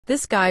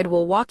This guide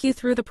will walk you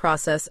through the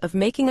process of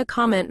making a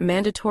comment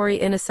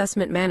mandatory in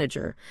Assessment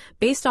Manager,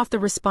 based off the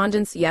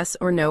respondent's yes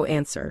or no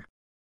answer.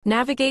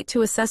 Navigate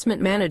to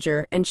Assessment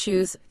Manager and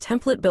choose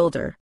Template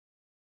Builder.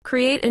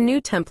 Create a new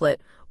template,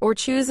 or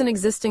choose an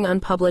existing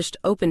unpublished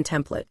open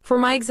template. For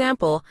my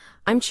example,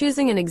 I'm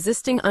choosing an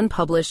existing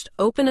unpublished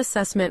open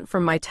assessment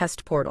from my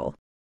test portal.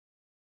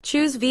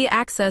 Choose View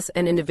Access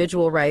and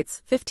Individual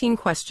Rights, 15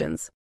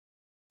 questions.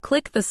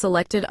 Click the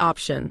selected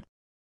option.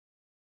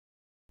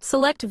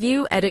 Select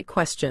View Edit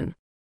Question.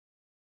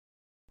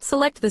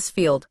 Select this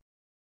field.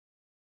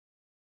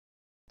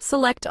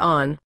 Select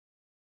On.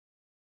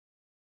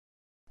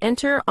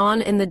 Enter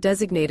On in the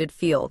designated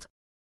field.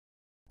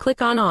 Click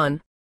on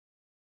On.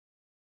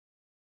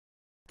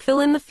 Fill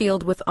in the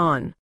field with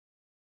On.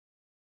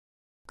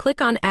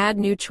 Click on Add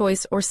New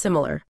Choice or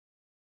similar.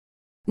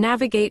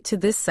 Navigate to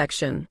this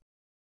section.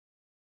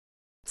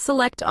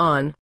 Select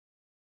On.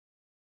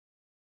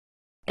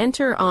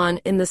 Enter On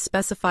in the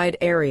specified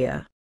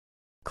area.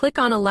 Click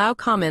on Allow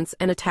Comments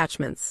and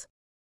Attachments.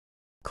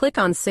 Click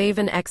on Save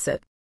and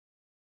Exit.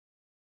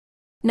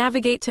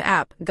 Navigate to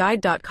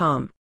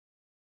appguide.com.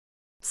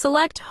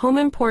 Select Home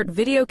Import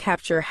Video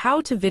Capture How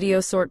to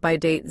Video Sort by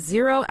Date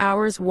 0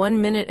 hours 1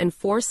 minute and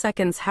 4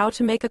 seconds How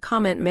to Make a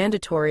Comment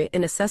Mandatory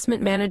in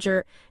Assessment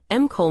Manager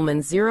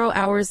 0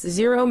 hours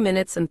 0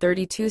 minutes and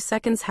 32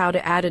 seconds How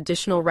to Add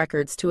Additional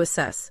Records to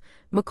Assess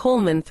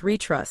 3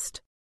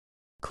 Trust.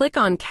 Click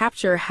on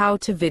Capture How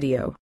to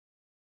Video.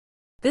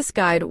 This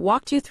guide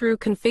walked you through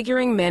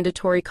configuring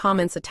mandatory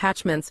comments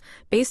attachments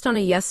based on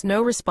a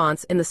yes-no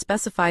response in the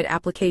specified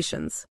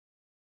applications.